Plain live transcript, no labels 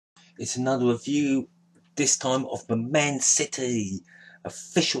It's another review, this time of the Man City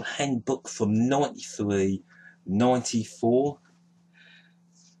official handbook from 93, 94.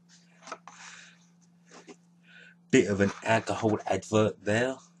 Bit of an alcohol advert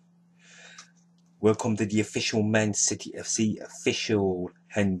there. Welcome to the official Man City FC official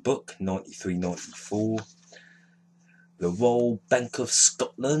handbook 93-94. The Royal Bank of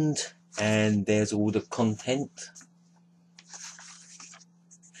Scotland, and there's all the content.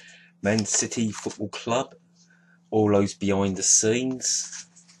 Man City Football Club, all those behind the scenes,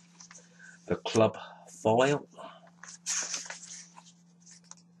 the club file,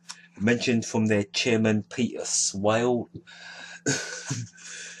 mentioned from their chairman Peter Swale.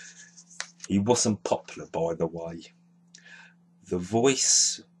 He wasn't popular, by the way. The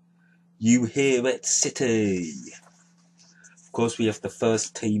voice you hear at City. Of course, we have the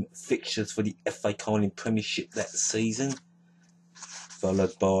first team fixtures for the FA Carling Premiership that season,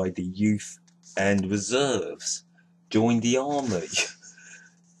 followed by the youth and reserves. Join the army.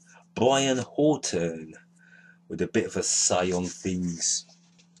 Brian Horton with a bit of a say on things.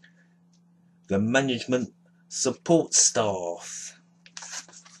 The management support staff.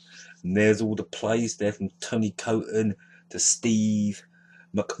 And there's all the plays there, from Tony Coton to Steve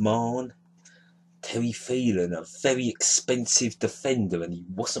McMahon. Terry Phelan, a very expensive defender, and he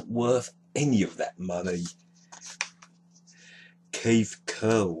wasn't worth any of that money. Keith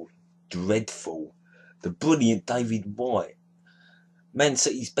Curl, dreadful. The brilliant David White. Man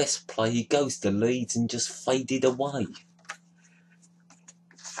City's best player, he goes to Leeds and just faded away.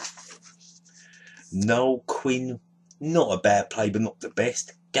 Noel Quinn, not a bad play, but not the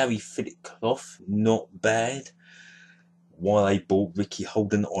best. Gary Philipcroft, not bad. Why they bought Ricky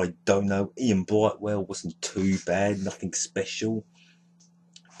Holden, I don't know. Ian Brightwell wasn't too bad, nothing special.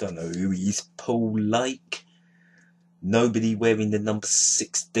 Don't know who he is. Paul Lake, nobody wearing the number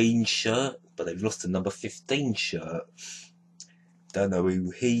 16 shirt, but they've lost the number 15 shirt. Don't know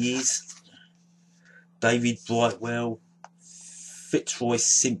who he is. David Brightwell, Fitzroy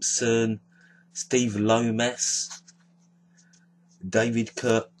Simpson, Steve Lomas, David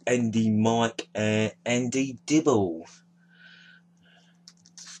Kirk, Andy Mike, and Andy Dibble.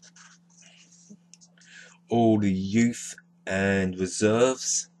 All the youth and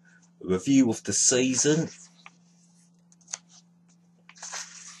reserves. A review of the season.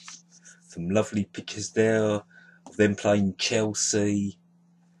 Some lovely pictures there of them playing Chelsea.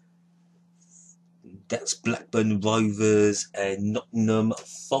 That's Blackburn Rovers and Nottingham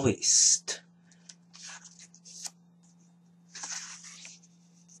Forest.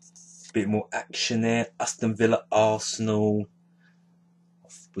 Bit more action there. Aston Villa, Arsenal. I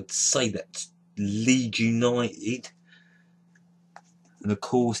would say that's Leeds United. And of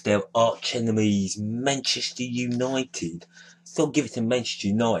course their arch enemies, Manchester United. Don't give it to Manchester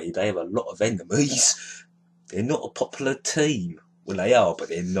United, they have a lot of enemies. They're not a popular team. Well, they are, but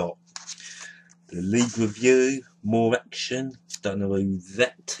they're not. The league review, more action. Don't know who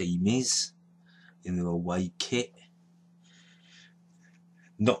that team is in their away kit.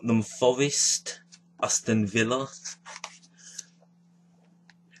 Nottingham Forest, Aston Villa.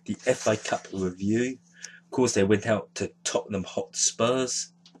 The FA Cup review. Of course, they went out to Tottenham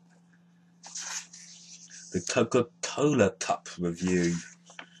Hotspurs. The Coca-Cola Cup review.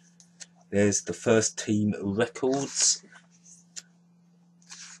 There's the first team records.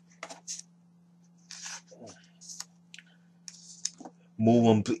 More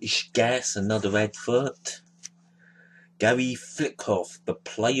on British Gas, another advert. Gary Flitcroft, the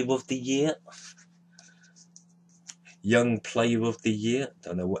Player of the Year. Young Player of the Year.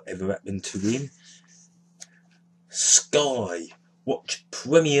 Don't know whatever happened to him. Sky. Watch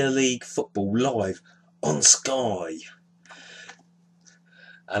Premier League football live on Sky.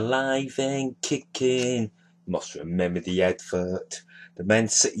 Alive and kicking. Must remember the advert. The Man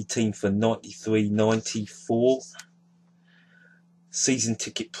City team for 93-94. Season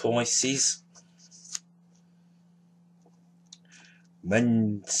ticket prices.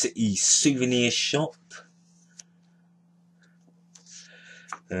 Man City souvenir shop.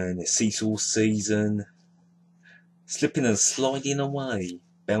 And the seesaw season. Slipping and sliding away.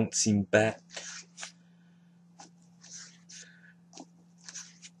 Bouncing back.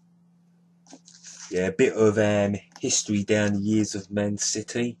 Yeah, a bit of history down the years of Man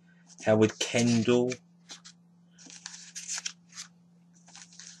City. Howard Kendall.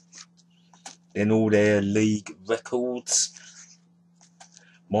 Then all their league records.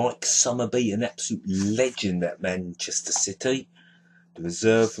 Mike Summerby, an absolute legend at Manchester City. The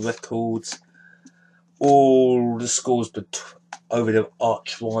reserve records. All the scores over their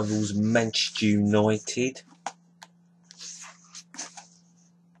arch rivals Manchester United.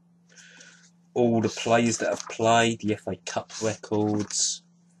 all the players that have played, the FA Cup records,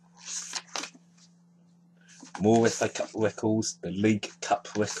 more FA Cup records, the League Cup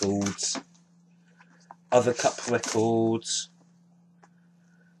records, other cup records,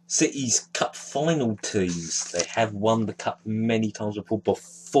 City's cup final teams. They have won the cup many times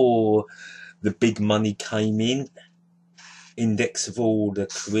before the big money came in. Index of all the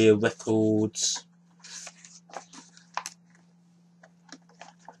career records.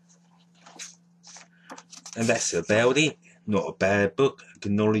 And that's about it. Not a bad book.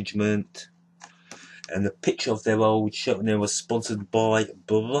 Acknowledgement. And a picture of their old shirt, and they were sponsored by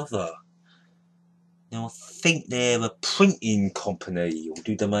Brother. Now I think they're a printing company, or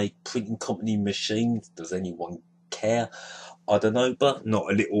do they make printing company machines? Does anyone care? I don't know, but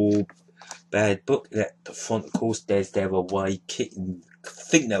not a little bad book. At the front, of course, there's their away kit, and I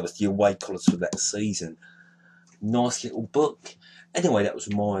think that was the away colours for that season. Nice little book. Anyway, that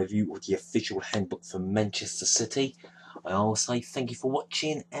was my review of the official handbook for Manchester City. I'll say thank you for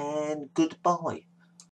watching and goodbye.